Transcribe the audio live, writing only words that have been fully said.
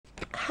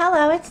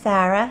Hello, it's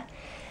Sarah,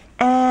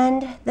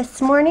 and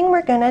this morning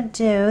we're gonna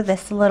do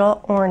this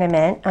little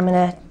ornament. I'm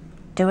gonna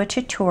do a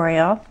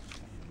tutorial.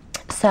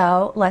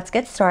 So let's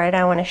get started.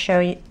 I want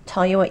to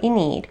tell you what you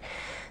need.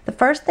 The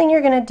first thing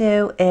you're gonna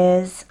do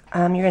is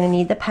you're gonna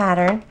need the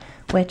pattern,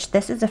 which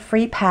this is a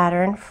free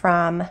pattern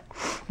from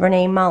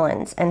Renee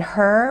Mullins, and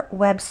her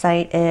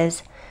website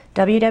is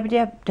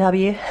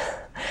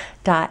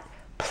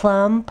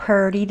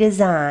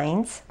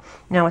www.plumpurdydesigns.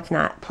 No, it's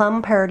not.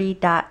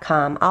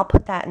 plumpurdy.com. I'll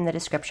put that in the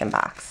description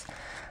box.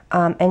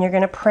 And you're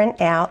going to print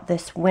out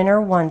this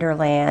Winter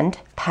Wonderland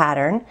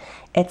pattern.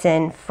 It's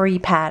in free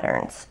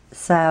patterns.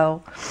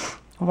 So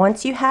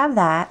once you have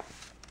that,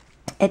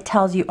 it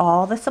tells you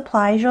all the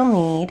supplies you'll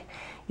need.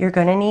 You're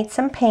going to need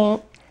some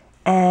paint,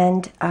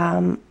 and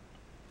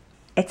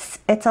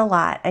it's a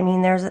lot. I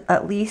mean, there's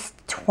at least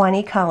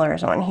 20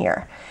 colors on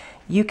here.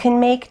 You can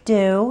make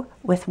do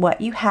with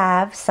what you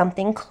have,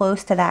 something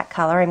close to that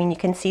color. I mean, you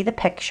can see the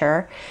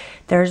picture.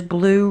 There's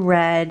blue,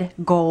 red,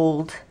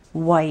 gold,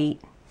 white,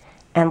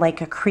 and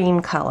like a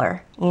cream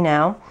color, you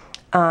know.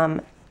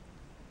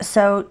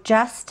 So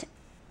just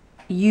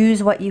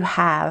use what you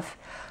have.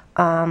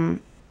 A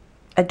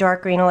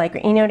dark green, a light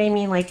green, you know what I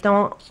mean? Like,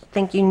 don't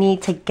think you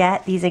need to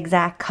get these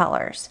exact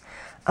colors.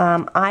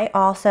 I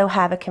also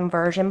have a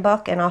conversion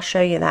book, and I'll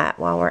show you that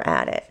while we're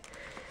at it.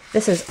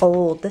 This is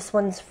old. This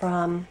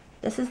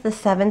is the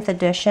 7th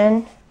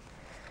edition.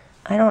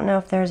 I don't know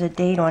if there's a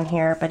date on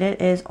here, but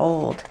it is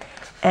old.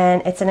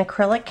 And it's an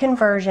acrylic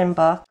conversion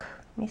book.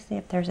 Let me see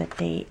if there's a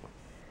date.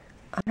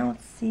 I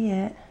don't see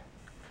it.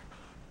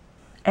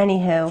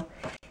 Anywho,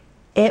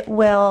 it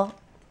will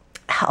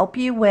help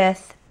you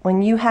with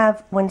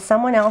when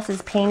someone else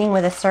is painting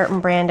with a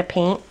certain brand of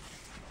paint,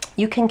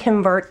 you can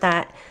convert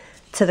that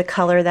to the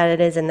color that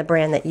it is in the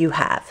brand that you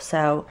have.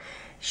 So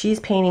she's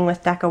painting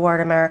with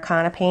Decorative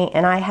Americana paint,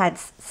 and I had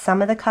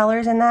some of the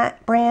colors in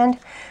that brand,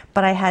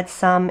 but I had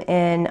some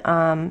in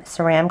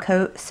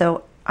Ceramcoat,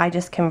 so I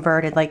just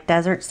converted. Like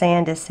desert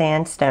sand is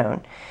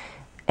sandstone,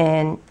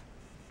 and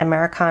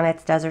Americana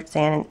it's desert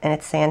sand, and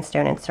it's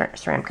sandstone and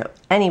Ceramcoat.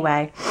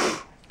 Anyway,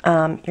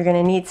 you're going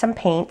to need some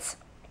paints.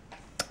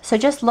 So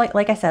just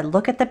like I said,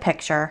 look at the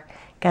picture.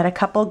 Get a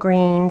couple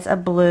greens, a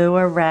blue,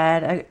 a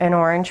red, an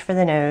orange for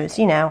the nose,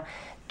 you know,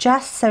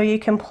 just so you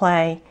can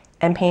play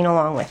and paint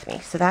along with me.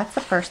 So that's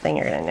the first thing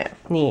you're going to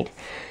need.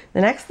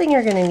 The next thing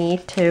you're going to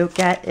need to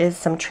get is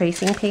some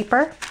tracing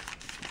paper.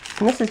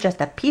 And this is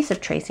just a piece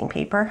of tracing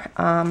paper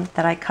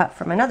that I cut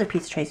from another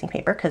piece of tracing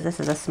paper because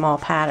this is a small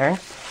pattern.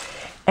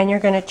 And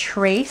you're going to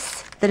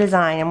trace the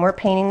design, and we're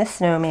painting the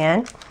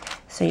snowman.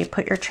 So you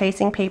put your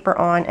tracing paper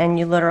on and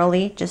you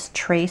literally just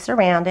trace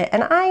around it.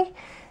 And I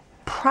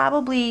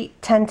probably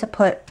tend to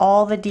put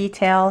all the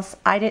details.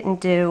 I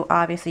didn't do,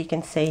 obviously you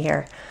can see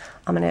here.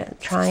 I'm going to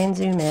try and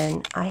zoom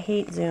in. I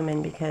hate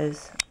zooming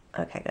because,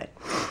 okay, good.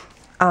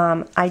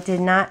 I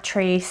did not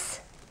trace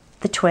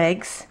the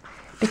twigs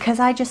because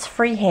I just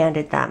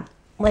free-handed them.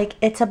 Like,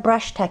 it's a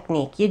brush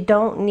technique. You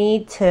don't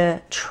need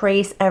to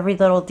trace every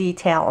little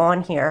detail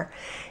on here.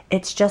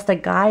 It's just a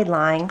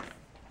guideline,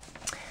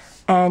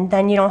 and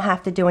then you don't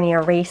have to do any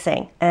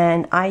erasing.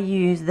 And I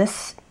use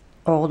this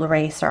old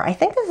eraser. I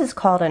think this is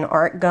called an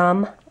art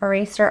gum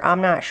eraser.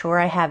 I'm not sure.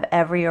 I have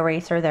every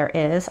eraser there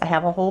is. I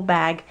have a whole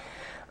bag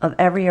of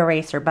every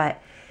eraser,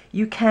 but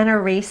you can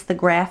erase the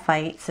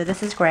graphite. So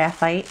this is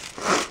graphite.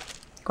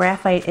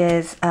 Graphite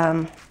is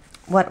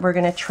what we're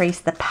going to trace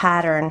the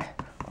pattern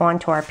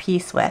onto our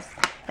piece with.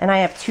 And I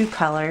have two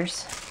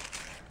colors,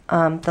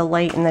 the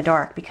light and the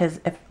dark,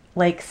 because if,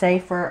 like, say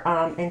for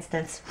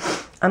instance,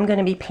 I'm going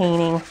to be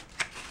painting.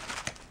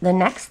 The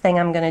next thing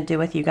I'm going to do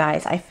with you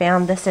guys, I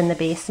found this in the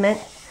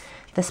basement,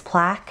 this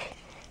plaque,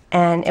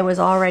 and it was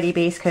already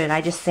base coated.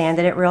 I just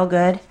sanded it real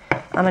good.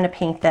 I'm going to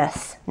paint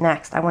this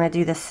next. I want to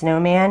do the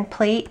snowman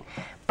plate,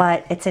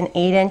 but it's an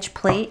 8-inch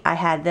plate. I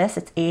had this.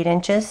 It's 8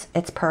 inches.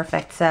 It's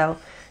perfect. So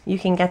you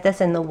can get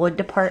this in the wood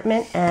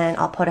department, and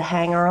I'll put a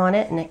hanger on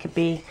it, and it could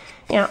be,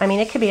 you know, I mean,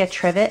 it could be a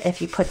trivet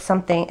if you put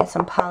something,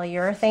 some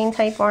polyurethane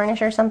type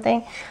varnish or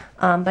something.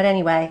 But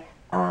anyway,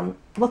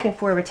 looking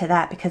forward to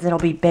that because it'll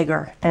be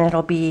bigger and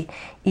it'll be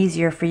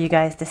easier for you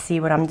guys to see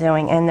what I'm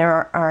doing. And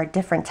there are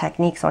different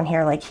techniques on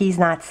here, like he's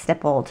not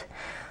stippled.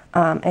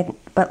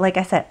 But like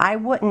I said, I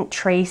wouldn't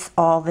trace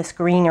all this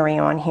greenery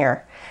on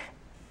here.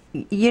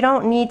 You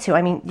don't need to.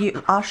 I mean,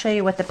 I'll show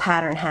you what the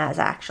pattern has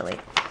actually.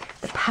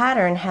 The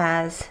pattern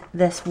has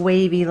this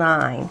wavy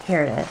line.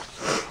 Here it is.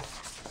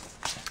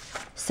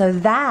 So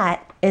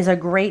that is a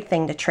great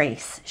thing to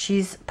trace.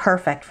 She's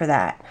perfect for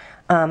that.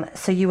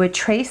 So you would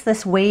trace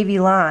this wavy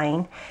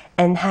line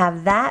and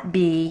have that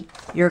be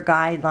your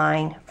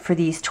guideline for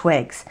these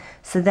twigs.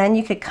 So then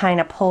you could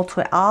kind of pull to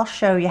it. I'll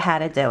show you how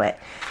to do it.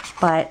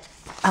 But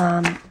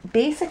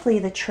basically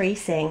the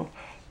tracing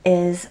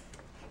is,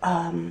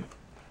 the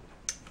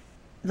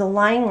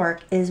line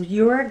work is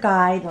your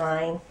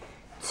guideline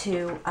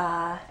to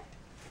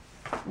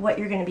what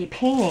you're going to be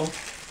painting.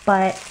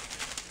 But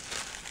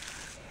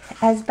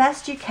as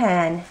best you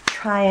can,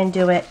 try and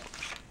do it,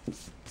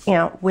 you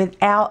know,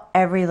 without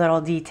every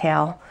little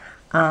detail.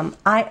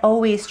 I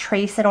always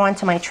trace it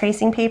onto my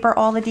tracing paper,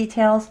 all the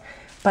details,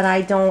 but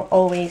I don't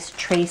always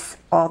trace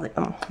all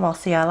the, well,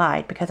 see, I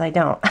lied because I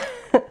don't.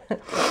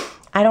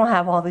 I don't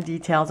have all the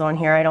details on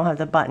here. I don't have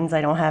the buttons.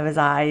 I don't have his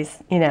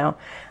eyes, you know.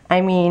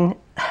 I mean,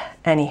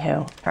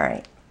 anywho, all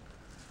right.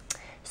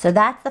 So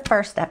that's the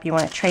first step. You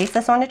want to trace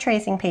this onto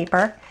tracing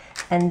paper,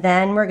 and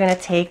then we're going to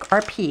take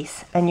our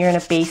piece and you're going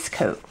to base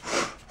coat.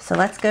 So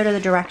let's go to the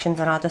directions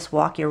and I'll just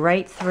walk you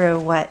right through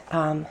what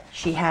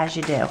she has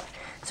you do.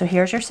 So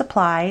here's your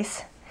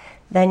supplies,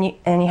 then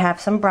you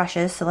have some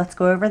brushes, so let's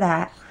go over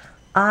that.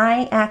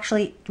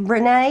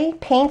 Renee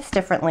paints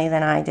differently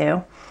than I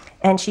do,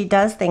 and she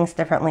does things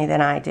differently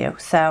than I do.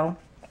 So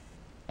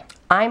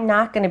I'm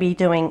not going to be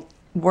doing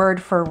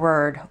word for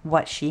word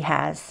what she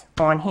has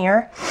on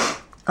here.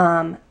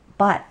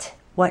 But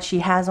what she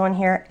has on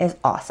here is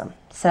awesome.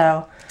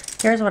 So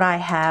here's what I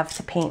have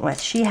to paint with.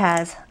 She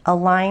has a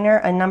liner,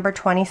 a number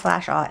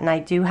 20/aught, and I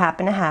do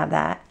happen to have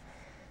that.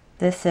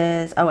 This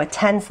is, oh, a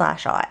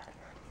 10/aught.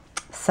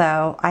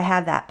 So I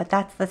have that, but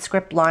that's the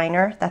script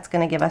liner. That's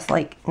going to give us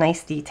like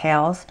nice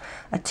details.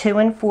 A 2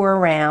 and 4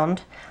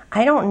 round.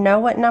 I don't know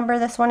what number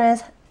this one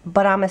is,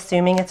 but I'm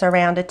assuming it's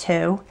around a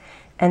 2.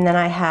 And then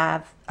I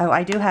have, oh,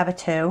 I do have a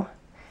 2.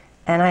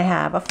 And I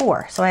have a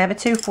 4. So I have a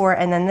 2, 4,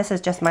 and then this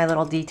is just my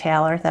little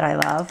detailer that I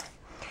love.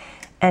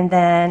 And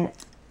then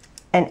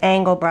an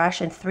angle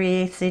brush, and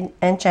 3/8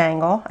 inch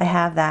angle. I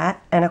have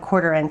that. And a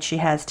 1/4 inch she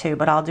has too,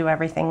 but I'll do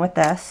everything with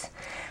this.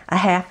 A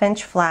 1/2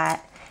 inch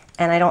flat,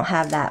 and I don't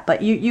have that.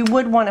 But you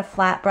would want a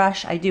flat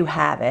brush. I do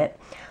have it.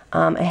 A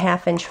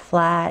 1/2 inch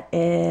flat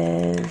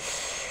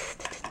is,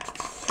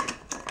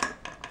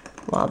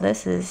 well,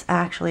 this is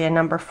actually a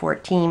number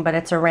 14, but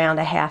it's around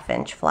a 1/2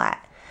 inch flat.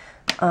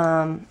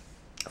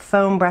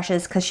 Foam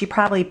brushes, because she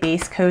probably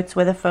base coats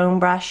with a foam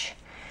brush,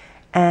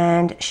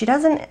 and she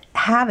doesn't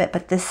have it,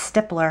 but this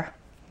stippler,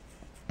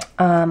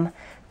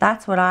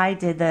 that's what I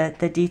did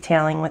the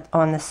detailing with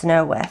on the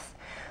snow with.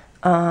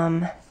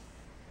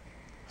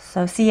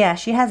 So see, yeah,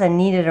 she has a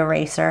kneaded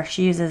eraser.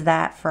 She uses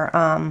that for,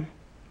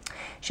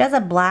 she has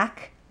a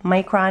black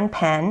micron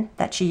pen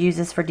that she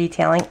uses for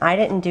detailing. I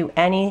didn't do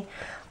any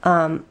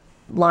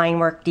line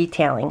work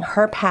detailing.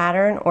 Her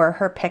pattern or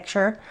her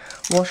picture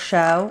will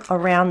show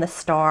around the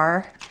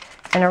star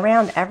and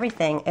around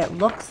everything. It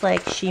looks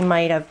like she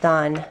might have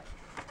done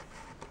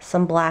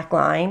some black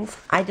lines.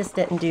 I just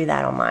didn't do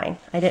that on mine.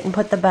 I didn't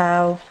put the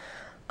bow.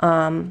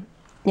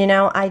 You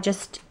know,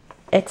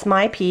 it's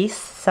my piece,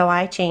 so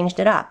I changed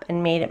it up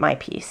and made it my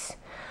piece.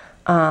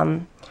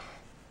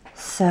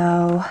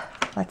 So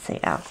let's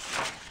see now.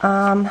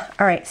 All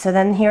right, so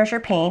then here's your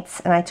paints,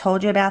 and I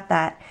told you about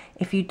that.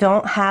 If you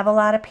don't have a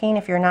lot of paint,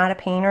 if you're not a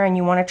painter and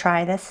you want to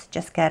try this,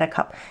 just get a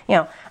couple, you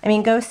know, I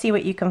mean, go see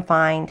what you can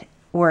find,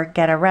 or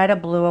get a red, a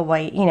blue, a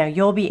white, you know,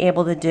 you'll be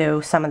able to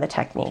do some of the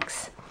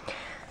techniques.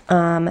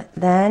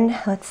 Then,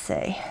 let's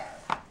see,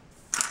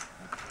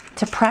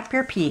 to prep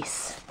your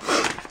piece,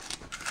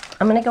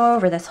 I'm going to go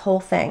over this whole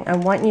thing. I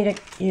want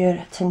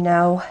you to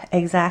know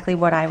exactly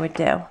what I would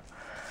do.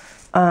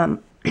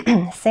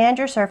 Sand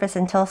your surface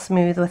until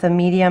smooth with a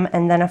medium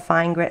and then a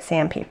fine grit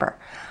sandpaper.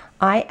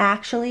 I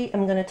actually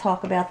am going to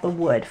talk about the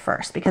wood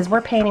first, because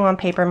we're painting on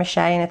paper mache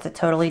and it's a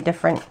totally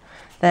different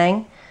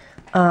thing.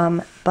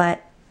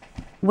 But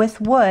with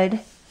wood,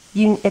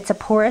 it's a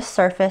porous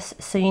surface,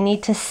 so you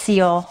need to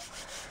seal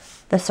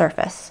the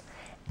surface.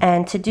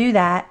 And to do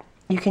that,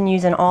 you can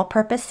use an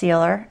all-purpose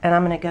sealer, and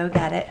I'm going to go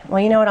get it. Well,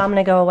 you know what? I'm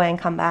going to go away and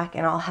come back,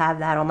 and I'll have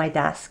that on my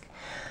desk.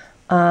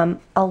 A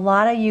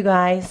lot of you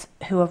guys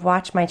who have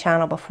watched my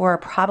channel before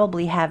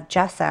probably have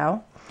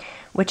gesso,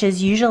 which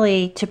is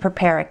usually to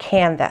prepare a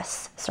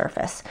canvas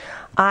surface.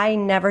 I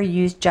never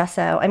use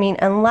gesso. I mean,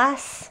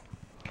 unless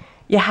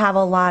you have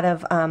a lot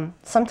of,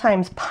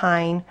 sometimes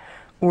pine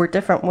or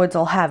different woods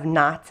will have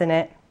knots in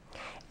it,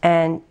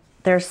 and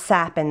there's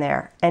sap in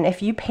there. And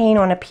if you paint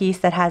on a piece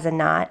that has a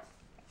knot,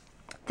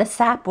 the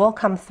sap will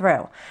come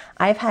through.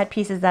 I've had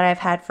pieces that I've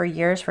had for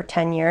years, for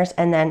 10 years,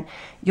 and then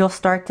you'll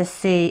start to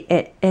see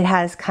it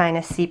has kind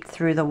of seeped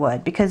through the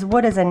wood, because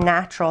wood is a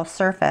natural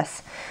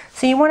surface.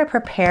 So you want to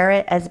prepare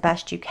it as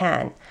best you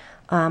can.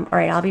 All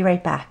right, I'll be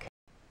right back.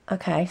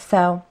 Okay,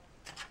 so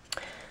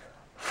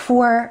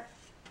for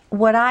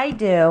what I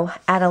do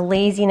out of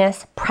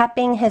laziness,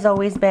 prepping has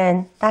always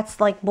been, that's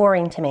like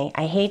boring to me.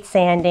 I hate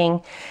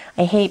sanding.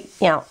 I hate,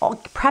 you know,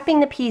 prepping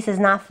the piece is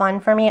not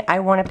fun for me. I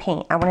want to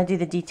paint. I want to do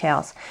the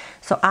details.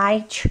 So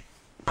I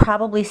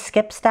probably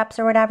skip steps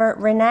or whatever.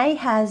 Renee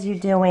has you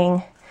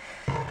doing,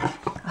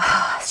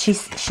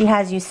 she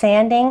has you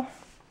sanding,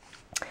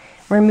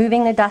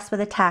 removing the dust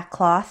with a tack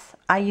cloth.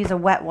 I use a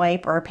wet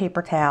wipe or a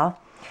paper towel.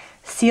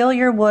 Seal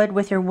your wood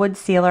with your wood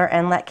sealer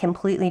and let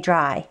completely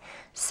dry.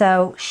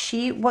 So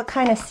what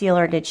kind of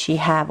sealer did she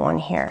have on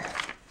here?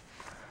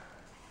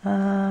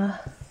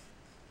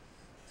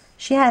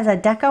 She has a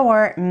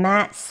Decorative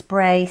matte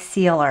spray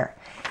sealer.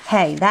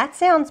 Hey, that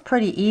sounds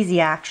pretty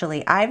easy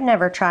actually. I've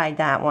never tried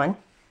that one.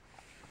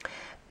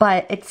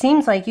 But it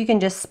seems like you can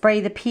just spray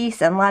the piece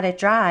and let it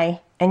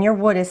dry and your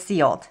wood is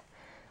sealed.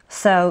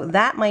 So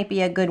that might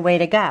be a good way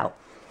to go.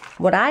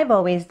 What I've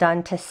always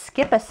done to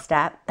skip a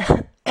step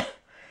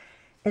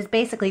is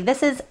basically,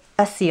 this is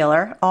a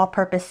sealer,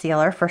 all-purpose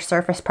sealer for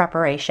surface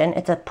preparation.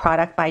 It's a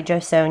product by Jo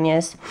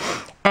Sonia's,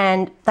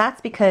 and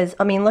that's because,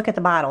 I mean, look at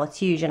the bottle, it's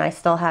huge, and I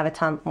still have a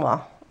ton,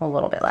 well, a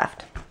little bit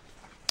left.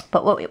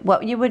 But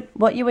what you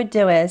would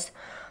do is,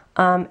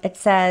 it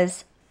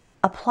says,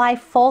 apply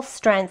full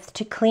strength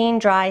to clean,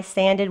 dry,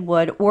 sanded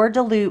wood, or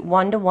dilute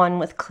 1:1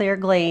 with clear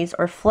glaze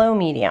or flow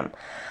medium.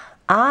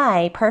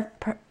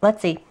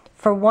 Let's see.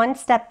 For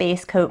 1-step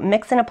base coat,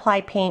 mix and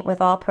apply paint with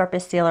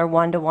all-purpose sealer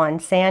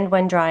 1:1. Sand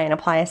when dry and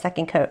apply a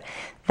second coat.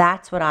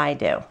 That's what I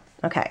do.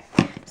 Okay,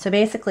 so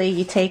basically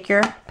you take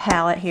your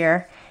palette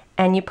here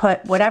and you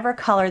put whatever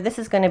color. This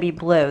is going to be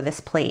blue,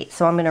 this plate,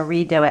 so I'm going to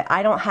redo it.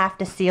 I don't have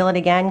to seal it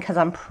again because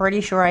I'm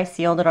pretty sure I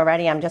sealed it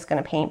already. I'm just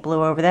going to paint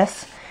blue over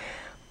this.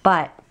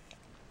 But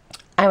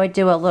I would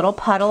do a little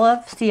puddle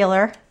of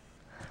sealer,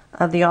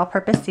 of the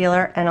all-purpose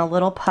sealer, and a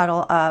little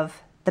puddle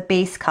of the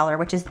base color,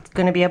 which is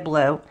going to be a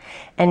blue,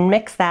 and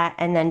mix that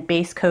and then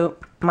base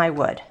coat my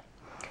wood.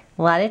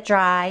 Let it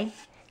dry,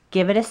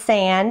 give it a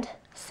sand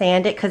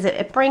it because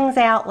it brings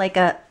out like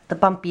the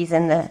bumpies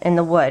in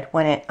the wood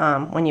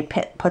when you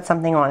put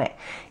something on it.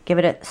 Give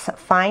it a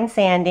fine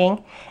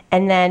sanding,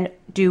 and then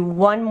do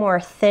one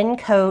more thin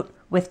coat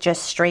with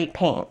just straight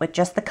paint, with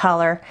just the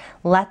color.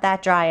 Let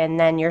that dry, and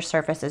then your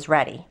surface is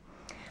ready.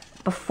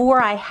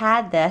 Before I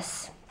had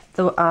this,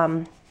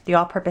 the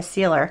all-purpose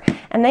sealer,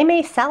 and they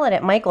may sell it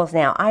at Michael's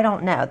now, I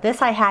don't know.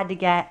 This I had to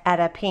get at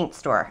a paint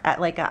store,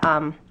 at like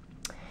a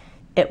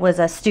it was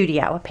a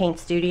studio, a paint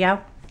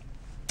studio.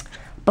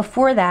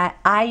 Before that,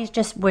 I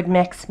just would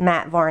mix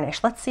matte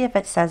varnish. Let's see if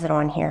it says it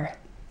on here.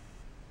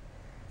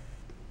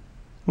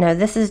 No,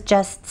 this is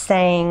just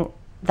saying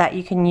that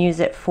you can use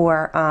it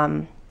for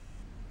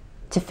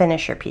to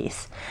finish your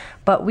piece.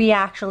 But we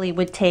actually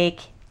would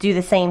do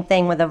the same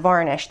thing with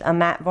a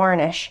matte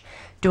varnish,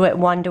 do it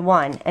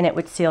 1:1, and it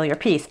would seal your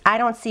piece. I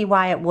don't see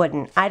why it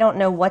wouldn't. I don't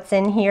know what's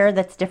in here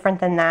that's different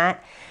than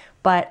that,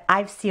 but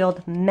I've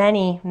sealed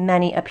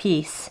many a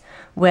piece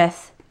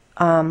with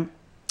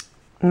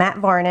matte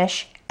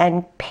varnish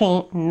and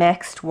paint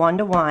mixed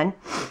 1:1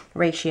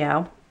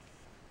 ratio,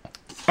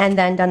 and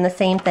then done the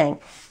same thing.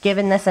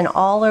 Given this an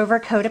all over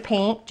coat of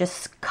paint,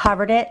 just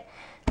covered it,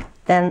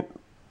 then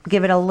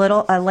give it a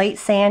light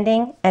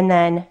sanding, and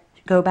then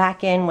go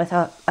back in with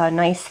a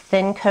nice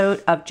thin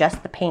coat of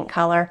just the paint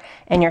color,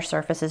 and your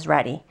surface is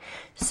ready.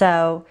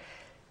 So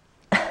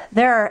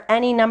there are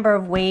any number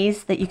of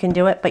ways that you can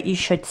do it, but you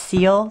should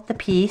seal the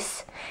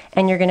piece,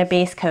 and you're going to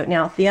base coat.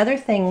 Now, the other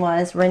thing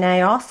was,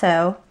 Renee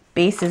also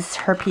bases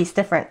her piece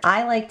different.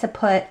 I like to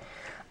put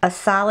a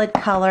solid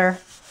color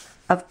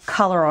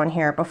on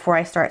here before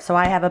I start, so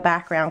I have a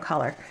background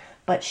color.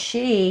 But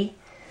she,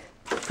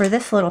 for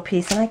this little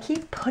piece, and I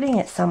keep putting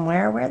it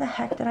somewhere. Where the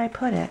heck did I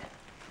put it?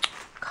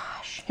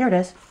 Here it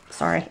is.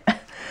 Sorry.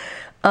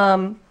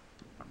 I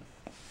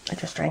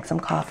just drank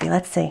some coffee.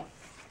 Let's see.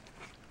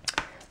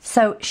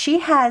 So she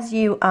has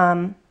you,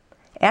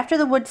 after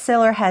the wood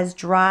sealer has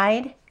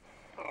dried,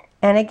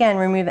 and again,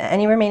 remove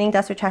any remaining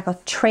dust or charcoal,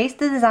 trace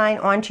the design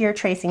onto your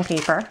tracing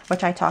paper,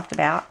 which I talked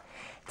about.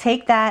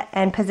 Take that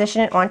and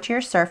position it onto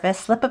your surface.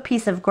 Slip a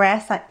piece of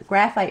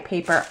graphite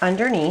paper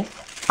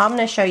underneath. I'm going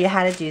to show you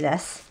how to do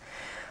this.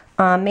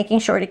 Making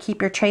sure to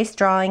keep your trace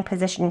drawing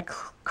positioned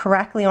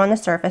correctly on the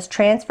surface.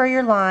 Transfer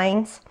your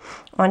lines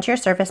onto your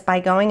surface by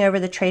going over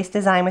the trace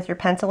design with your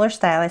pencil or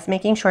stylus,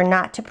 making sure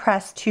not to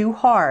press too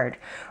hard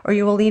or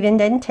you will leave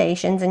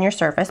indentations in your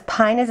surface.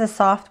 Pine is a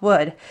soft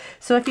wood,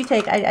 so if you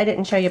take, I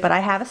didn't show you, but I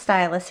have a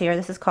stylus here.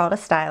 This is called a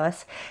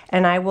stylus,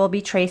 and I will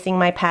be tracing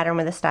my pattern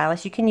with a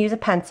stylus. You can use a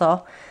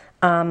pencil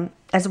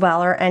as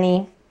well, or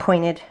any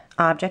pointed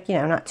object, you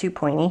know, not too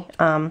pointy.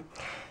 But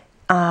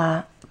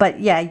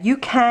yeah, you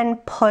can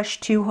push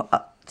too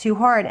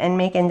hard and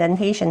make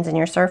indentations in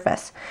your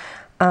surface.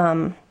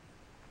 Okay,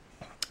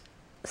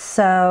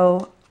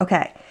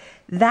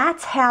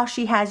 that's how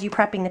she has you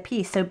prepping the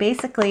piece. So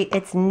basically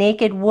it's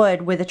naked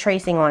wood with a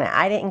tracing on it.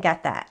 I didn't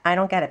get that. I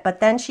don't get it. But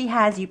then she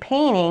has you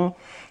painting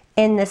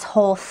in this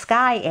whole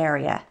sky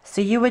area.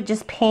 So you would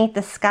just paint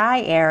the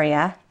sky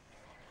area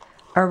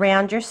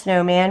around your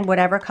snowman,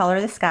 whatever color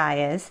the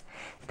sky is.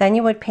 Then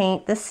you would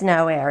paint the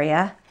snow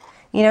area.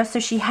 You know, so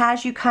she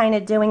has you kind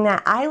of doing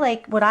that. I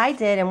like what I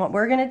did, and what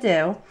we're going to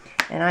do,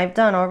 and I've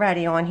done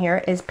already on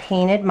here, is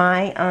painted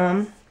my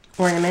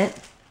ornament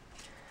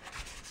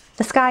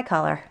the sky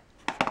color.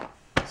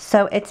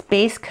 So it's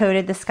base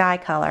coated the sky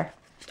color.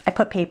 I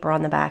put paper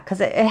on the back because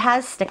it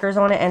has stickers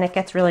on it and it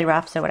gets really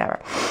rough, so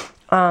whatever.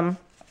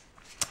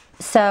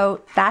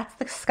 So that's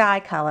the sky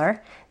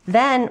color.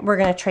 Then we're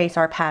going to trace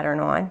our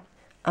pattern on.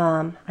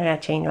 I got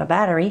to change my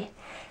battery.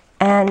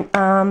 And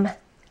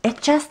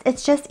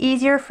it's just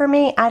easier for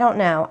me. I don't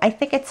know. I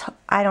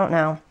don't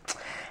know.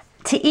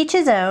 To each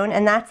his own,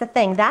 and that's the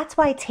thing. That's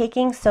why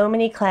taking so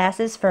many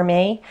classes for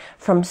me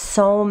from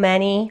so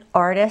many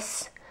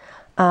artists,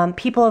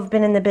 people have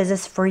been in the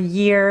business for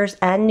years,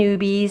 and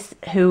newbies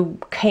who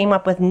came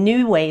up with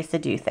new ways to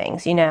do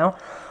things, you know.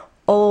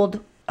 Old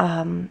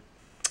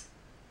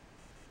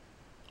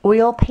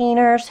oil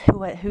painters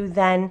who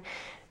then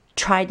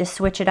tried to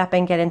switch it up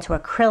and get into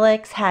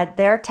acrylics, had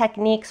their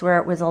techniques where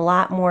it was a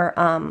lot more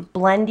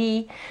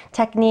blendy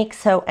techniques.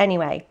 So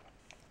anyway,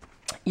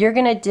 you're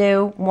gonna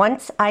do,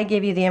 once I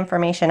give you the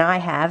information I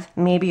have,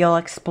 maybe you'll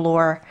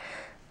explore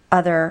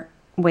other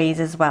ways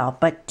as well.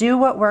 But do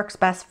what works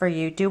best for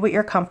you. Do what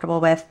you're comfortable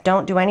with.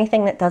 Don't do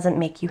anything that doesn't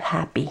make you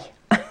happy.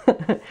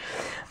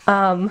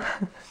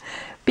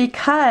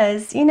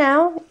 Because, you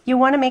know, you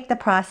want to make the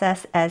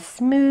process as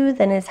smooth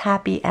and as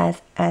happy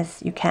as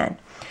you can.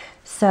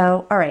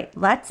 So, all right,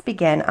 let's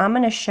begin. I'm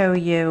going to show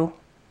you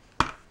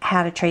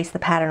how to trace the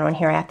pattern on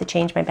here. I have to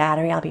change my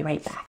battery. I'll be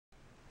right back.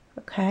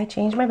 Okay,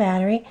 change my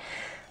battery.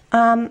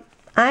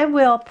 I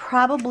will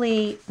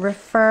probably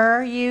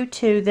refer you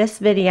to this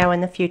video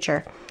in the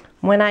future.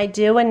 When I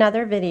do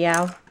another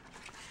video,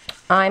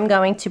 I'm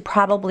going to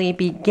probably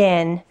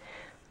begin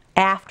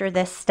after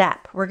this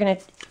step. We're going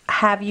to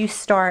have you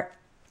start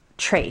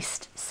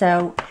traced.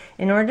 So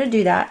in order to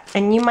do that,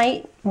 and you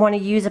might want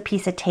to use a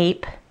piece of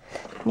tape.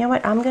 You know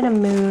what? I'm going to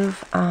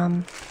move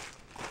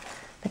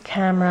the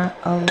camera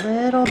a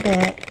little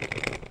bit.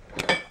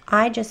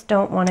 I just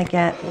don't want to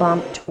get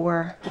bumped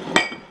or...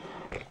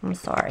 I'm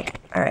sorry.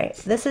 All right,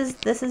 this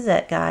is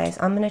it, guys.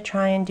 I'm going to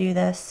try and do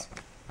this.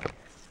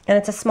 And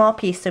it's a small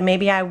piece, so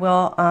maybe I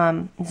will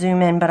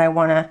zoom in, but I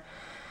want to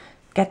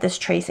get this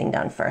tracing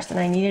done first.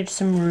 And I needed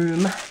some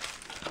room.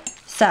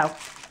 So,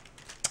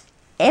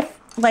 if,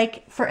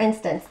 like, for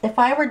instance, if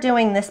I were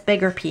doing this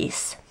bigger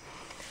piece,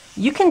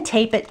 you can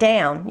tape it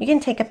down. You can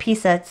take a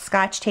piece of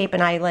Scotch tape,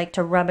 and I like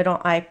to rub it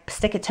on. I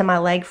stick it to my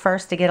leg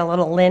first to get a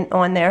little lint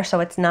on there so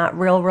it's not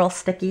real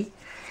sticky.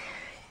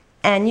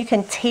 And you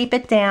can tape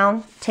it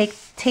down,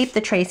 tape the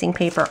tracing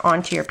paper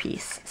onto your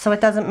piece so it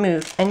doesn't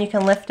move. And you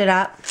can lift it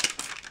up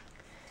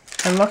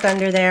and look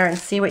under there and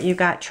see what you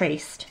got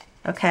traced,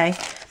 okay?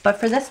 But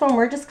for this one,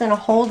 we're just gonna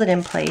hold it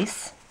in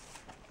place.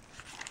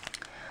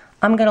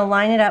 I'm gonna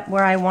line it up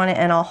where I want it,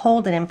 and I'll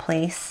hold it in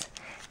place.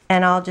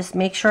 And I'll just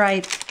make sure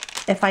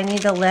if I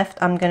need to lift,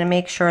 I'm gonna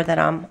make sure that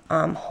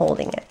I'm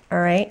holding it,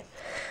 all right?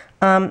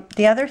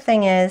 The other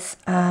thing is,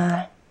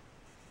 hold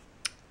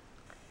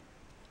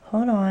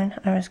on,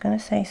 I was gonna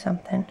say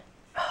something.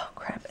 Oh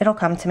crap, it'll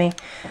come to me.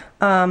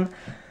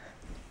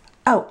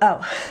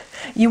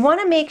 You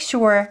wanna make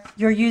sure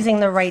you're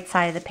using the right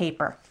side of the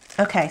paper.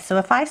 Okay, so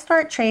if I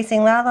start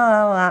tracing,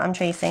 I'm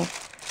tracing.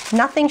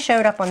 Nothing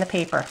showed up on the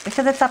paper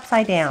because it's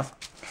upside down.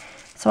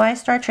 So I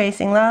start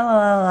tracing, and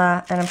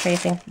I'm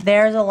tracing.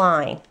 There's a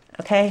line,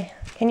 okay?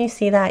 Can you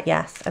see that?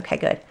 Yes, okay,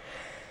 good.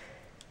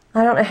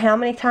 I don't know how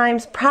many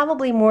times,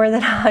 probably more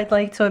than I'd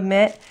like to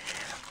admit,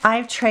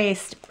 I've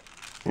traced,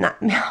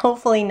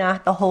 hopefully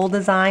not the whole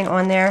design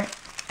on there,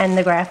 and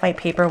the graphite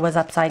paper was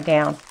upside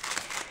down.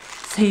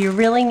 So you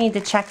really need to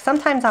check.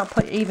 Sometimes I'll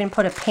even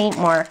put a paint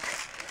mark,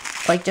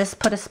 like just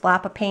put a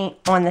splop of paint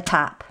on the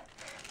top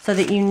so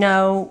that you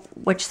know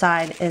which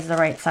side is the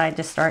right side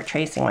to start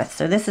tracing with.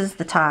 So this is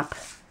the top,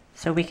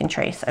 so we can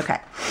trace. Okay.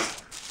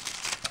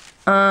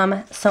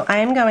 So I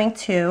am going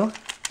to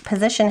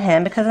position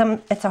him because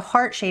it's a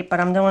heart shape, but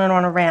I'm doing it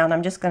on a round.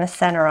 I'm just going to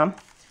center him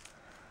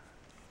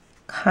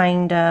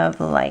kind of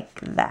like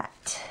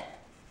that.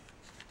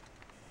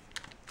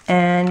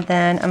 And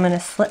then I'm going to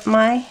slip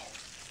my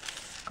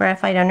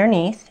graphite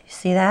underneath. You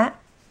see that?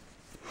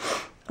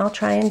 I'll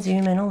try and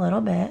zoom in a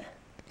little bit.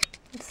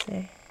 Let's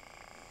see.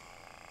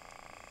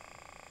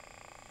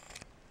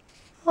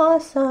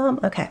 Awesome.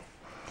 Okay.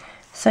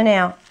 So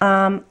now,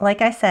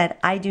 like I said,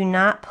 I do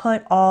not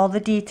put all the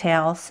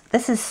details.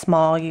 This is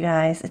small, you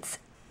guys.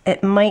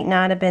 It might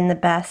not have been the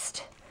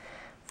best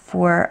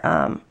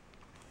for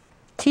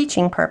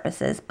teaching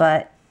purposes,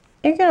 but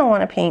you're going to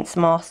want to paint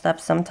small stuff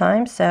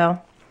sometimes.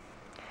 So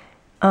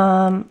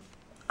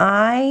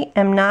I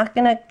am not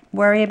going to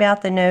worry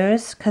about the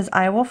nose because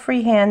I will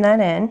freehand that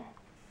in.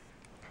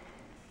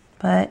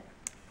 But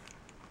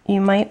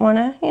you might want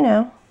to, you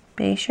know,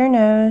 base your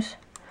nose.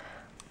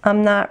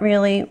 I'm not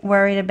really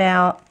worried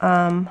about,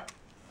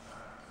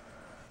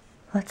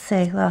 let's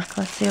see, look,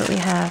 let's see what we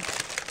have.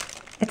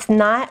 It's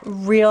not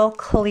real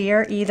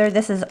clear either.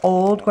 This is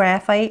old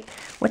graphite,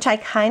 which I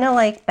kind of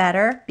like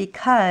better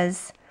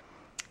because,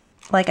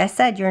 like I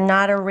said, you're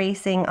not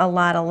erasing a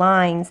lot of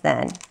lines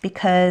then,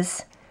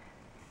 because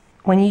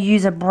when you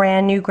use a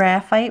brand new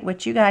graphite,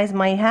 which you guys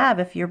might have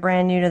if you're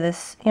brand new to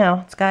this, you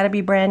know, it's got to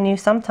be brand new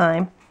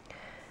sometime,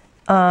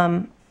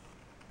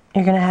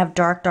 you're going to have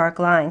dark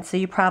lines, so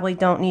you probably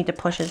don't need to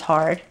push as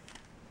hard.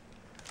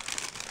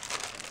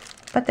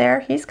 But there,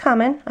 he's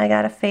coming. I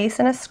got a face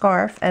and a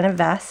scarf and a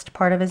vest,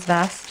 part of his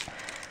vest.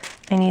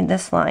 I need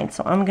this line,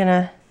 so I'm going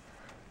to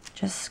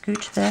just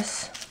scooch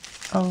this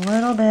a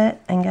little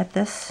bit and get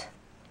this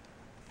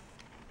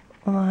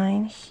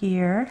line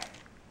here.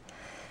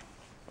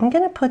 I'm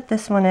going to put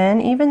this one in,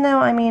 even though,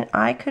 I mean,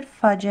 I could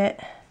fudge it.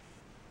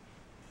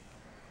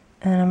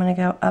 And I'm going to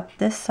go up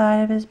this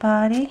side of his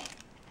body.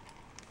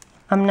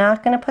 I'm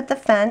not going to put the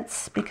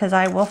fence because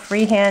I will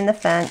freehand the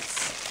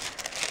fence.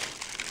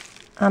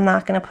 I'm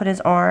not going to put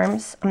his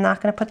arms. I'm not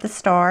going to put the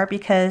star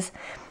because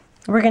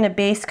we're going to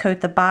base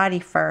coat the body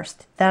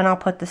first, then I'll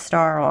put the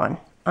star on,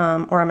 or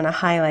I'm going to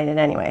highlight it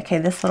anyway. Okay,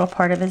 this little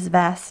part of his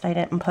vest I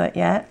didn't put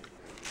yet.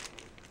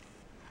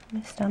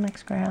 My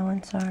stomach's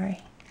growling, sorry.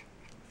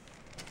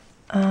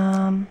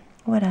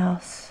 What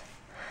else?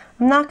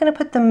 I'm not going to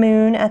put the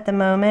moon at the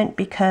moment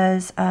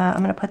because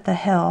I'm going to put the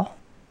hill,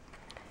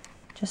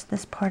 just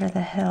this part of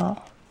the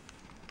hill.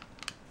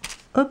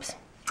 Oops.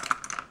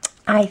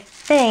 I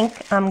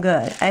think I'm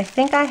good. I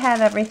think I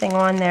have everything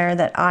on there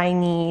that I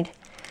need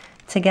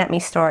to get me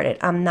started.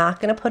 I'm not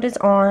going to put his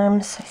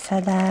arms. I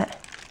said that.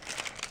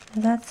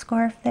 Is that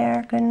scarf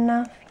there good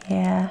enough?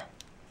 Yeah.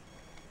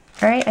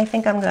 Alright, I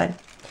think I'm good.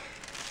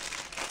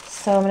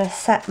 So I'm going to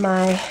set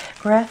my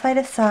graphite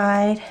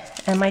aside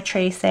and my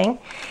tracing.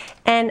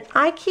 And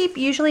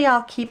usually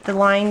I'll keep the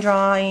line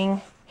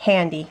drawing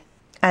handy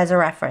as a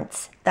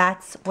reference.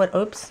 That's what,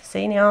 oops,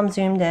 see, now I'm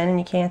zoomed in and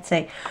you can't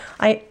see.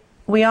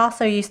 We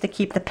also used to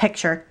keep the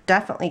picture,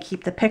 definitely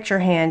keep the picture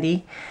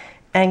handy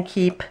and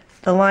keep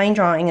the line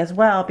drawing as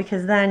well,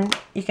 because then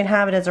you can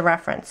have it as a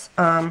reference.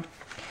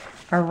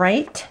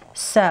 Alright,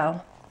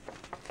 so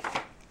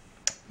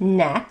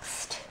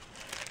next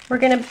we're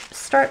going to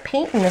start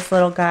painting this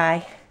little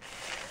guy.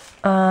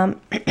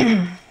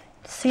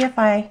 See if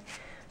I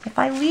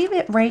leave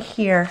it right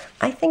here,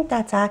 I think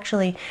that's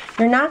actually,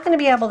 you're not going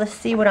to be able to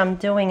see what I'm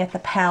doing at the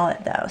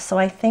palette though, so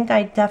I think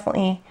I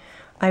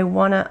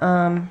want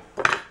to,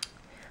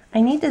 I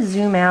need to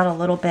zoom out a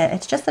little bit.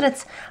 It's just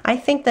that I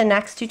think the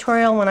next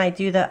tutorial when I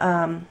do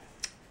the,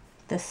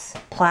 this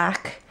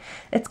plaque,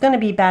 it's going to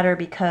be better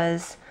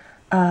because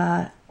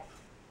it'll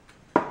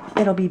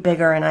be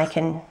bigger and I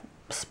can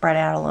spread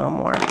out a little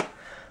more.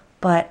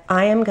 But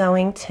I am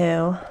going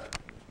to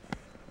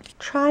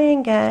try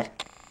and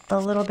get a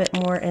little bit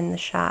more in the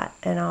shot,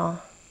 and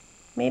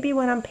maybe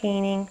when I'm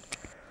painting.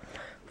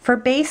 For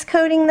base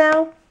coating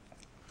though,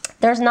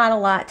 there's not a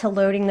lot to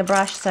loading the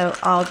brush, so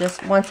I'll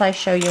just, once I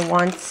show you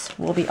once,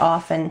 we'll be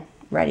off and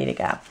ready to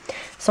go.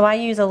 So I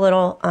use a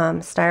little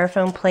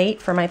styrofoam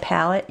plate for my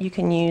palette. You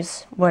can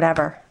use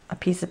whatever, a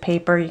piece of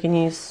paper, you can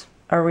use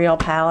a real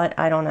palette,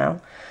 I don't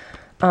know.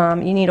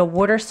 You need a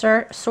water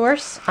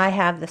source. I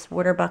have this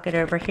water bucket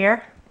over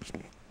here.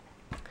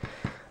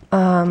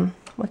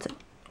 What's it?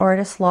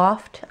 Artist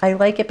Loft. I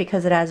like it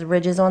because it has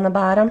ridges on the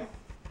bottom.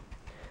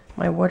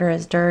 My water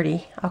is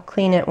dirty. I'll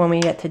clean it when we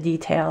get to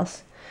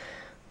details.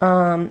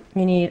 You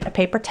need a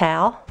paper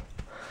towel.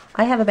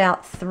 I have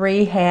about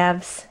 3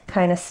 halves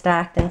kind of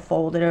stacked and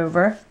folded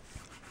over.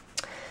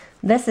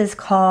 This is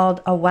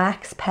called a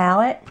wax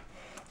palette,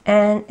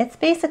 and it's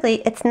basically,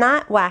 it's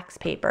not wax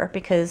paper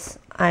because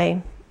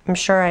I'm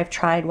sure I've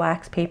tried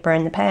wax paper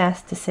in the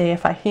past to see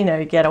if I,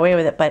 get away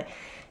with it, but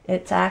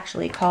it's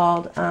actually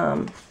called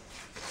a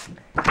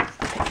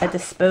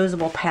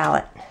disposable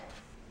palette.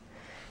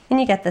 And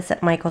you get this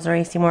at Michael's or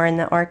AC Moore in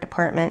the art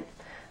department.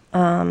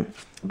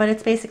 But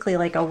it's basically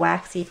like a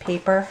waxy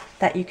paper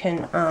that you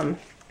can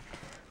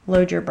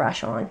load your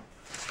brush on.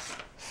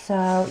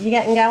 So, you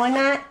getting going,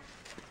 Matt?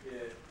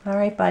 Yeah.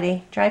 Alright,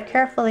 buddy. Drive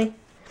carefully.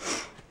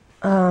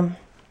 Alright,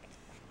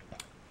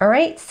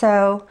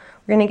 so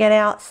we're going to get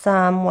out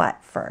some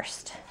what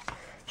first?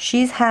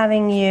 She's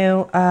having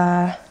you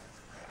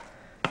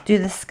do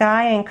the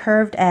sky and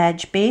curved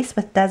edge, base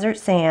with desert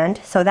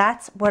sand. So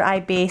that's what I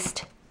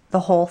based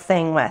the whole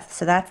thing with.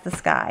 So that's the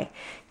sky.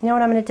 You know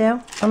what I'm going to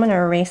do? I'm going to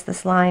erase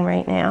this line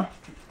right now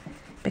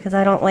because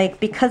I don't like,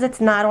 because it's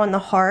not on the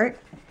heart,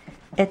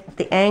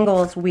 the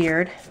angle is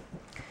weird.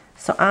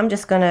 So I'm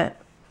just going to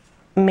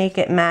make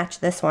it match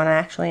this one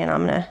actually, and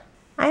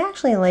I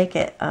actually like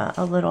it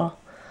a little,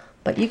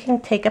 but you can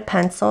take a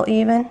pencil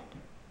even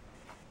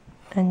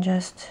and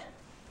just,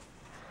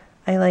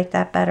 I like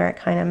that better. It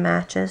kind of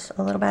matches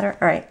a little better.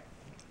 All right.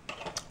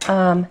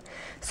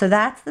 So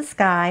that's the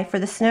sky. For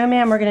the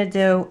snowman, we're going to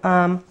do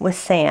with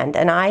sand.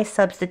 And I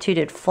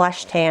substituted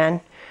flesh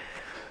tan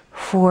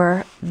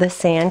for the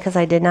sand because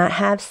I did not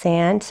have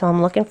sand. So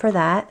I'm looking for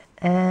that.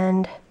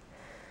 And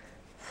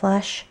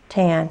flesh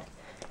tan.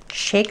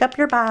 Shake up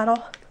your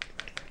bottle.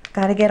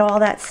 Got to get all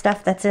that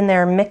stuff that's in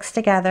there mixed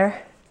together.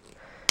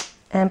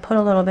 And put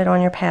a little bit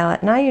on your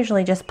palette. And I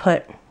usually just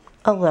put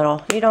a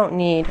little. You don't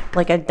need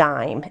like a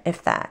dime,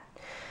 if that.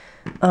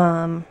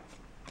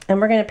 And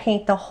we're going to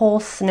paint the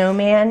whole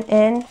snowman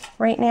in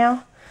right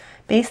now.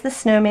 Base the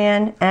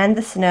snowman and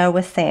the snow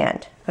with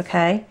sand.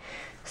 Okay.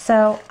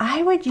 So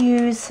I would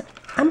use,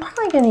 I'm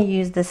probably going to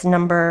use this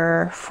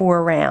number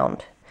 4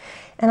 round.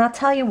 And I'll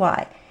tell you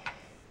why.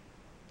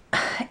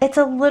 It's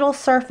a little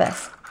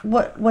surface.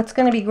 What's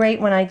going to be great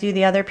when I do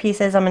the other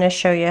pieces, I'm going to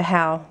show you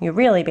how you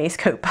really base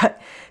coat.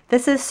 But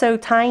this is so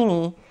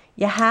tiny.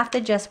 You have to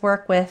just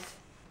work with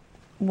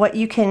what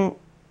you can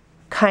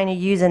kind of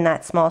use in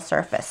that small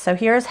surface. So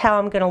here's how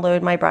I'm going to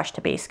load my brush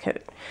to base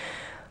coat.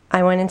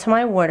 I went into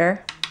my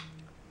water,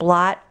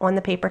 blot on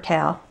the paper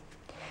towel.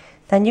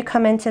 Then you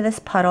come into this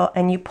puddle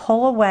and you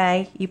pull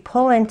away, you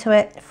pull into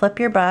it, flip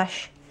your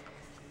brush.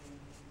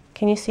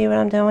 Can you see what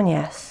I'm doing?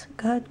 Yes.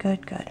 Good,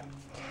 good, good.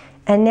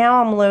 And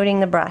now I'm loading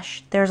the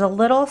brush. There's a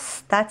little,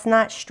 that's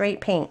not straight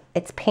paint.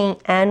 It's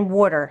paint and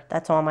water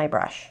that's on my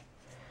brush.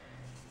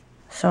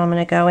 So I'm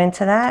going to go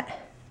into that.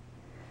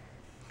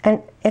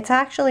 And it's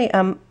actually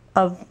a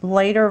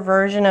lighter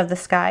version of the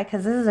sky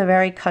because this is a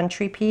very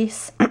country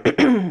piece.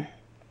 I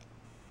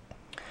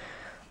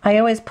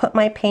always put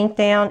my paint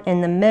down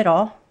in the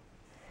middle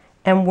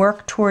and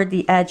work toward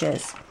the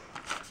edges.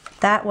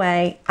 That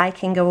way I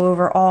can go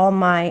over all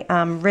my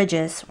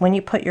ridges. When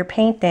you put your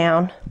paint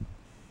down,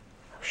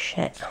 oh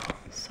shit,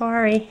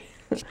 sorry.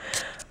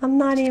 I'm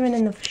not even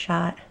in the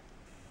shot.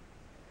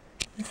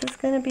 This is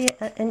going to be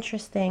an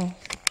interesting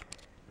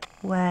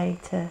way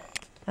to,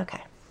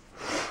 okay.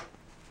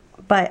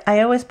 But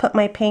I always put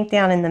my paint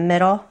down in the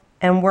middle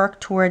and work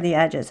toward the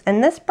edges.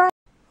 And this brush,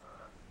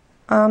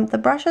 the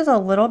brush is a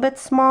little bit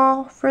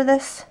small for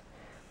this,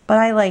 but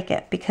I like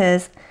it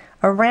because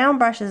a round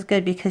brush is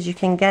good because you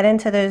can get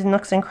into those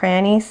nooks and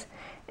crannies,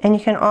 and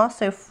you can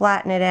also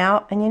flatten it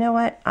out. And you know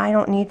what? I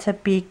don't need to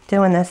be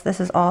doing this. This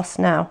is all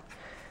snow.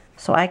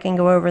 So I can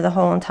go over the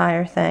whole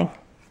entire thing.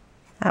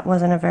 That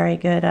wasn't a very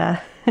good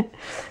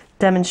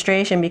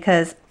demonstration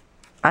because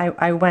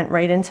I went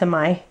right into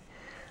my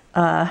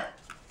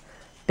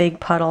big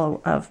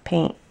puddle of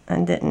paint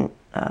and didn't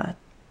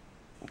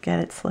get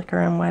it slicker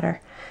and wetter.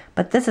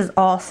 But this is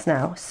all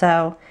snow,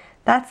 so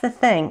that's the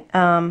thing.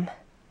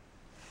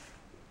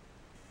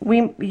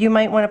 You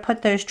might want to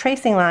put those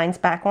tracing lines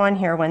back on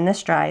here when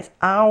this dries.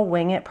 I'll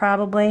wing it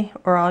probably,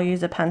 or I'll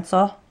use a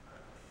pencil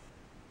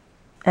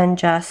and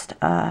just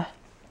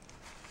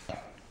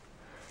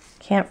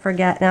can't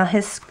forget. Now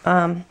his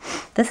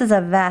this is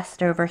a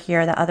vest over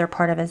here, the other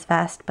part of his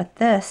vest, but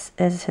this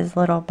is his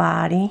little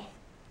body.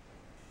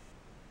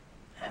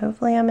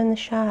 Hopefully I'm in the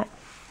shot.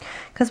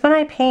 Because when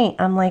I paint,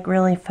 I'm like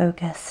really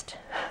focused.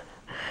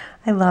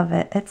 I love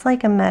it. It's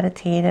like a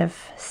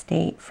meditative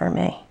state for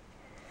me.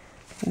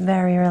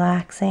 Very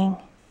relaxing.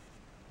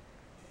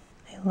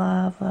 I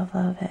love, love,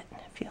 love it.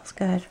 It feels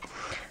good.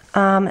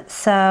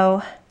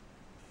 So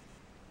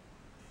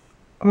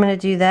I'm going to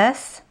do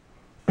this.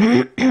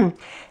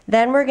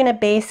 Then we're going to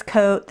base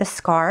coat the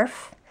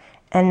scarf,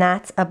 and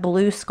that's a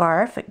blue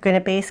scarf. I'm going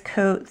to base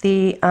coat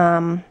the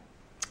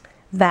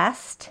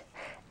vest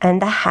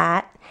and the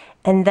hat,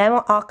 and then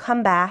I'll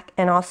come back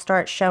and I'll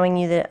start showing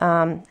you the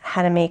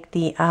how to make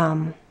the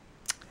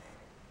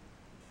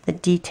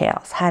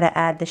details, how to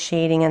add the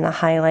shading and the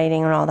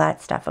highlighting and all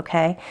that stuff,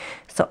 okay?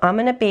 So I'm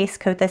going to base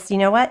coat this. You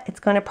know what? It's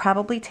going to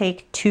probably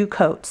take 2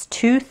 coats,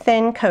 2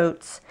 thin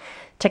coats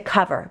to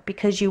cover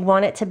because you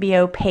want it to be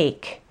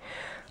opaque.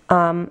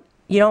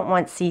 You don't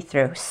want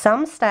see-through.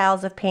 Some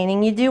styles of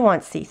painting you do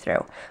want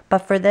see-through, but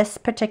for this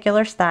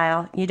particular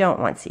style you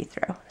don't want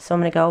see-through. So I'm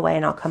going to go away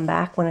and I'll come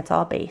back when it's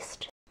all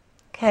based.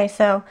 Okay,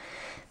 so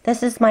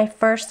this is my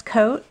first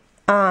coat.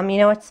 You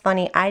know what's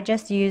funny? I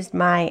just used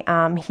my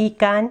heat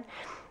gun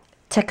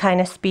to kind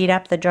of speed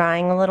up the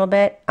drying a little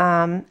bit.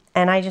 And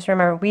I just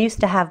remember we used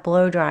to have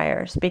blow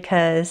dryers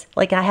because,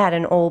 like, I had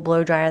an old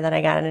blow dryer that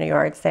I got in a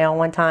yard sale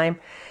one time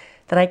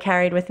that I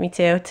carried with me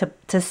too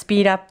to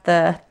speed up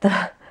the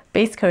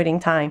base coating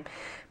time.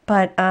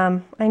 But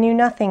I knew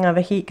nothing of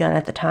a heat gun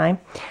at the time.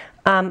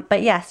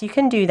 But yes, you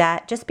can do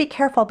that. Just be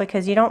careful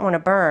because you don't want to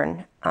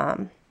burn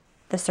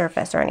the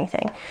surface or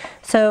anything.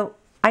 So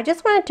I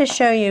just wanted to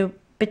show you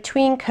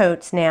between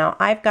coats now.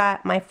 I've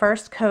got my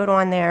first coat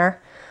on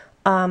there.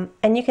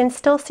 And you can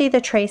still see the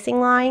tracing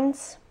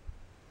lines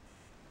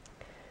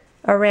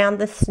around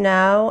the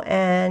snow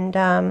and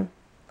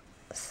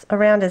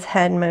around his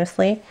head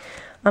mostly.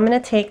 I'm going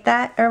to take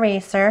that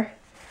eraser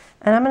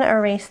and I'm going to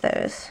erase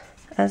those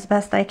as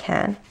best I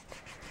can.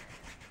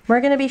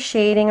 We're going to be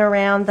shading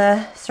around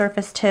the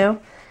surface too,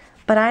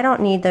 but I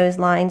don't need those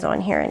lines on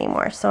here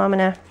anymore. So I'm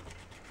going to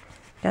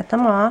get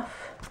them off.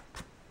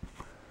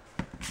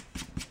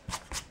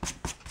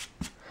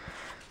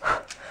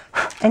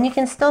 And you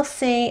can still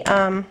see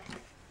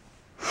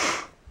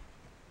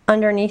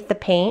underneath the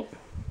paint,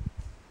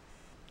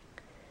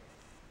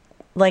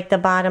 like the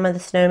bottom of the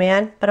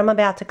snowman, but I'm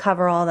about to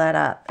cover all that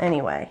up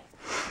anyway.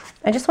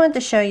 I just wanted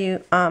to show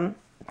you,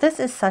 this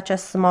is such a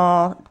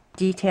small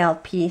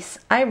detailed piece.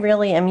 I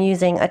really am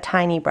using a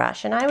tiny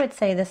brush, and I would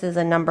say this is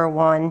a number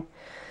 1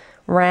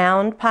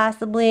 round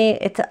possibly.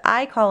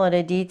 I call it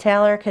a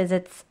detailer because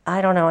it's,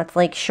 I don't know, it's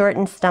like short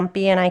and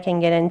stumpy and I can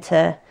get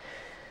into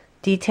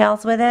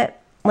details with it.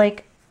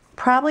 Like,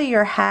 probably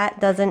your hat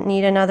doesn't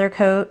need another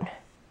coat.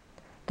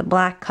 The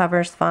black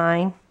cover's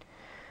fine.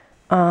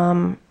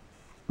 But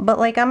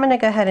like, I'm going to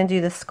go ahead and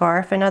do the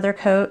scarf another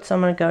coat. So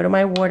I'm going to go to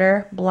my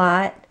water,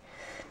 blot,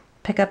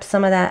 pick up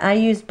some of that. I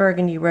used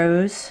Burgundy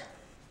Rose.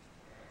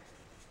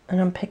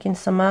 And I'm picking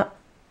some up,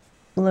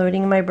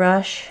 loading my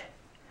brush,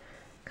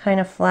 kind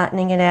of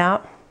flattening it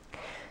out.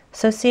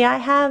 So see,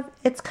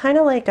 it's kind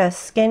of like a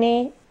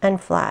skinny and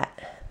flat.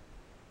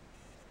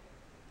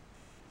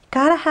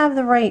 Gotta have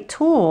the right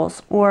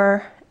tools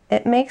or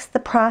it makes the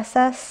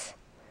process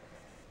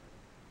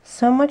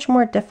so much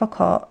more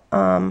difficult.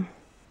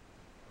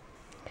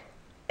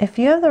 If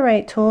you have the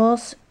right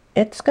tools,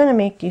 it's gonna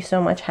make you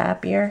so much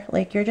happier.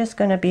 Like, you're just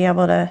gonna be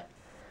able to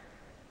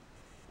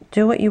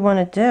do what you want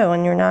to do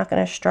and you're not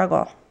going to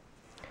struggle.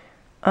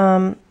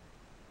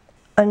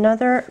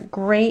 Another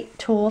great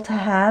tool to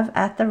have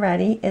at the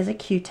ready is a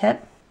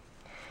Q-tip.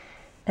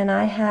 And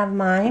I have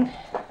mine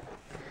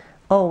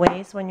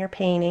always when you're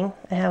painting.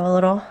 I have a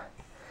little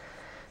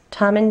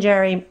Tom and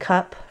Jerry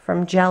cup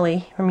from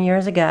Jelly from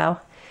years ago.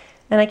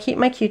 And I keep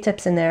my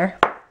Q-tips in there.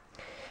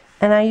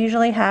 And I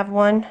usually have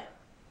one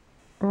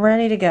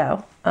ready to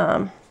go.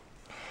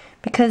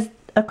 Because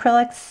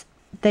acrylics,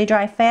 they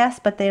dry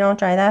fast, but they don't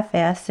dry that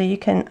fast. So you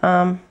can,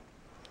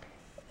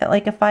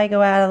 like if I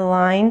go out of the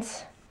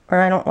lines, or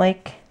I don't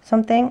like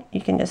something,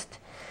 you can just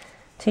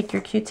take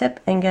your Q-tip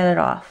and get it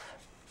off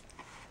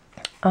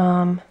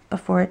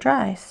before it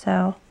dries.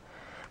 So,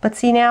 but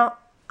see now,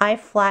 I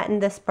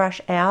flattened this brush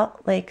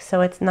out, like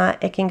so it's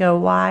not, it can go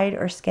wide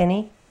or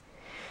skinny.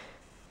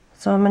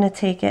 So I'm going to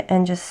take it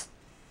and just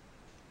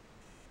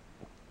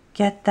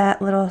get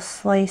that little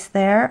slice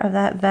there of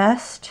that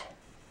vest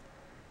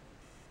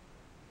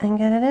and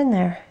get it in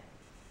there.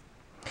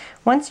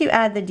 Once you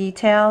add the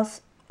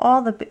details,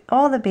 all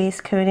the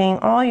base coating,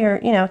 all your,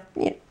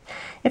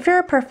 if you're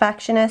a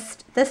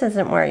perfectionist, this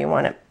isn't where you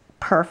want it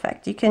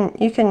perfect. You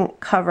can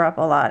cover up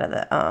a lot of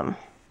the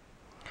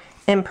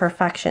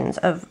imperfections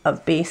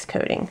of base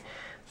coating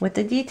with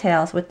the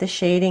details, with the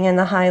shading and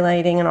the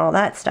highlighting and all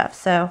that stuff.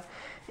 So,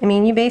 I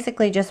mean, you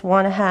basically just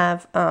want to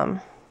have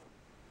an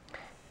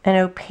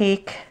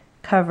opaque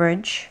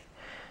coverage,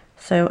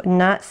 so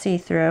not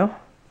see-through.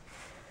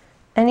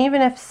 And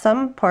even if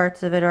some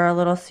parts of it are a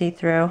little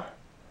see-through,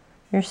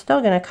 you're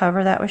still going to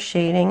cover that with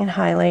shading and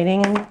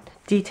highlighting and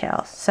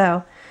details.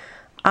 So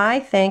I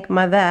think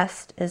my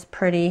vest is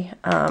pretty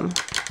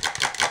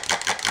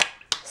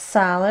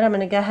solid. I'm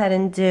going to go ahead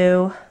and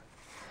do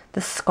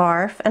the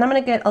scarf, and I'm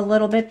going to get a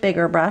little bit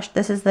bigger brush.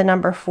 This is the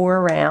number 4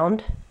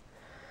 round.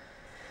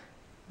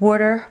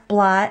 Water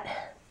blot,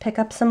 pick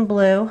up some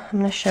blue. I'm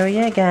going to show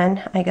you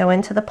again. I go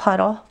into the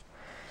puddle,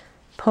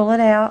 pull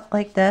it out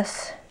like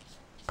this,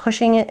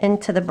 pushing it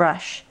into the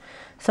brush.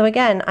 So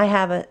again, I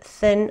have a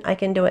thin, I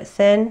can do it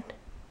thin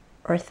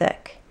or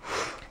thick.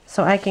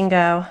 So I can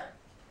go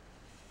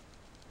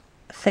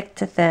thick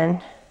to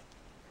thin.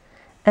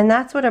 And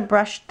that's what a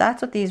brush,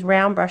 that's what these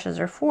round brushes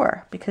are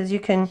for, because you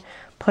can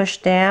push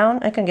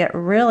down, I can get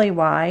really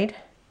wide.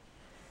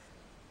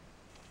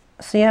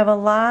 So you have a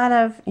lot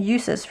of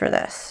uses for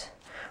this.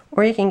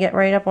 Or you can get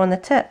right up on the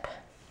tip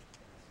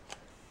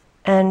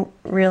and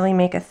really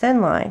make a thin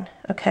line.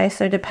 Okay,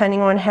 so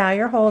depending on how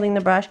you're holding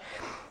the brush,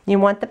 you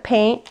want the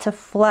paint to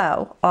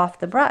flow off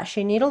the brush.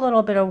 You need a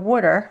little bit of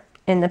water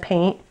in the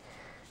paint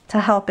to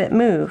help it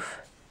move.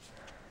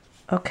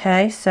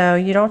 Okay, so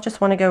you don't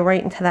just want to go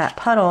right into that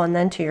puddle and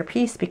then to your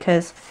piece,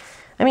 because,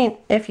 I mean,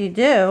 if you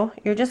do,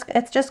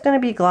 it's just going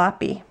to be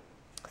gloppy.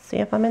 See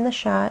if I'm in the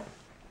shot.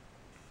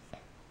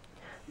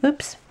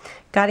 Oops,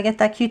 got to get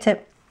that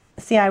Q-tip.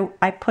 See,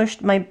 I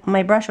pushed,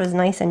 my brush was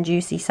nice and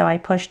juicy, so I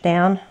pushed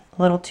down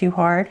a little too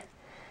hard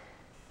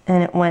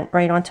and it went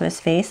right onto his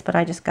face, but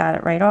I just got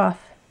it right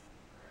off.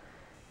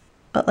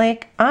 But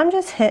like, I'm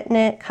just hitting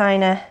it,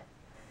 kind of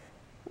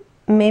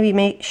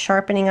maybe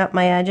sharpening up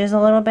my edges a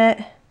little bit.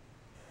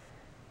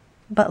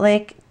 But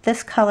like,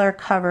 this color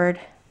covered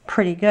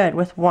pretty good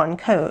with one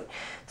coat.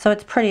 So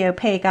it's pretty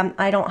opaque.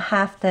 I don't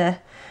have to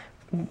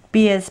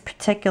be as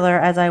particular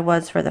as I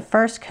was for the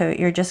first coat.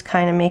 You're just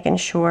kind of making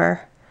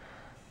sure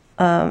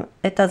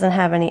it doesn't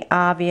have any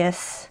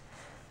obvious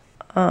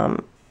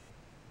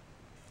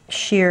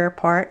sheer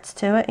parts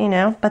to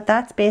it, But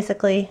that's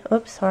basically,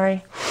 oops,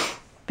 sorry.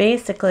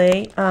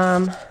 Basically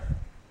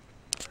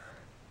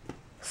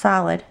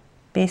solid,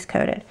 base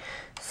coated.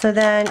 So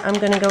then I'm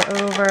going to go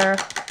over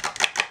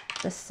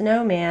the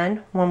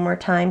snowman one more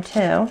time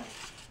too.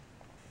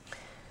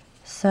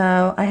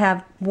 So I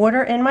have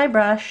water in my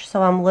brush,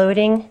 so I'm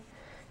loading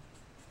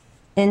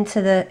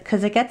into the,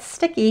 because it gets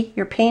sticky,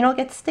 your paint will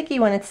get sticky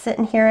when it's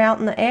sitting here out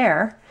in the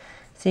air.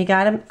 So you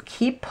got to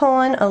keep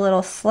pulling a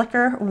little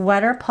slicker,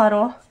 wetter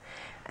puddle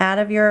out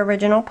of your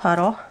original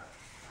puddle.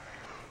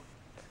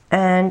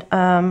 And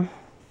I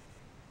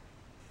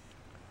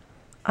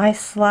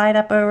slide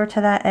up over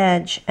to that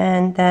edge,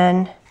 and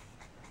then,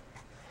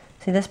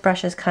 see, this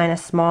brush is kind of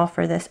small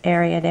for this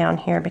area down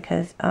here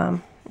because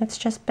it's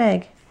just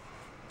big.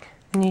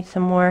 I need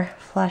some more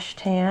flush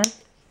tan.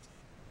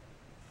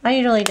 I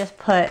usually just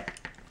put,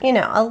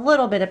 a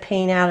little bit of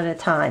paint out at a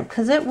time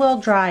because it will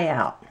dry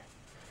out.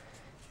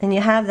 And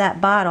you have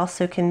that bottle,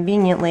 so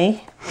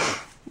conveniently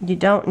you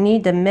don't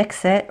need to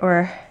mix it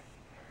or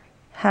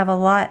have a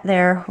lot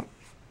there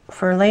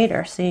for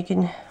later, so you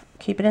can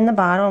keep it in the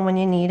bottle when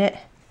you need it.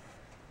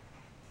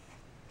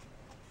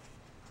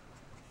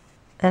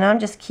 And I'm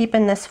just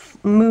keeping this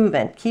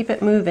moving, keep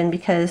it moving,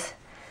 because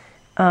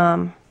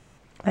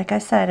like I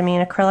said, I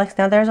mean, acrylics,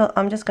 now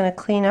I'm just going to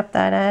clean up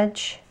that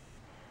edge,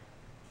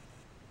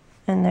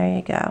 and there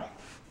you go.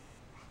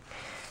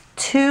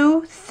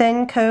 2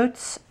 thin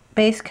coats,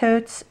 base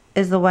coats,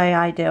 is the way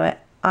I do it.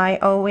 I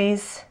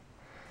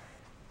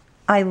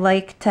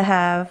like to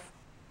have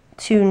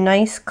 2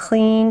 nice,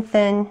 clean,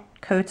 thin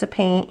coats of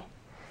paint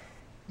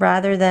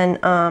rather than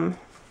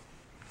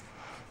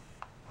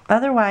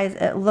Otherwise,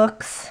 it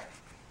looks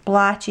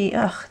blotchy.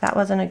 Ugh, that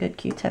wasn't a good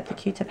Q-tip. The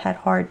Q-tip had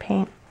hard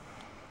paint,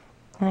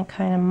 and it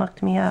kind of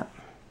mucked me up.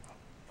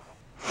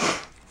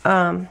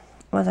 What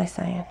was I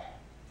saying?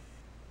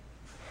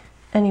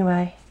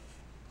 Anyway.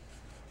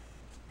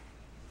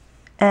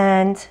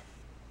 And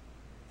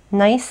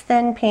nice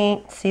thin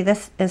paint. See,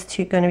 this is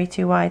going to be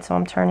too wide, so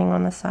I'm turning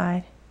on the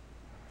side.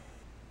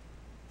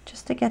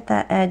 Just to get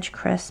that edge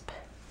crisp.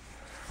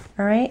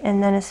 Alright,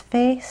 and then his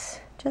face,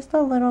 just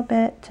a little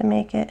bit to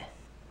make it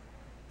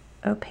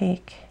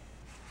opaque.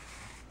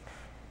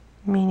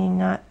 Meaning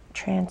not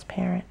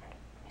transparent.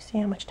 You see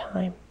how much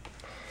time?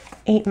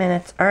 8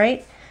 minutes.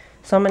 Alright,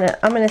 so I'm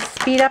gonna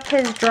speed up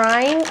his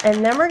drying,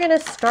 and then we're gonna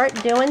start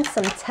doing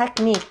some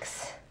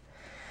techniques.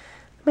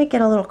 Might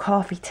get a little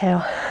coffee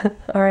too.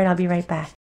 Alright, I'll be right back.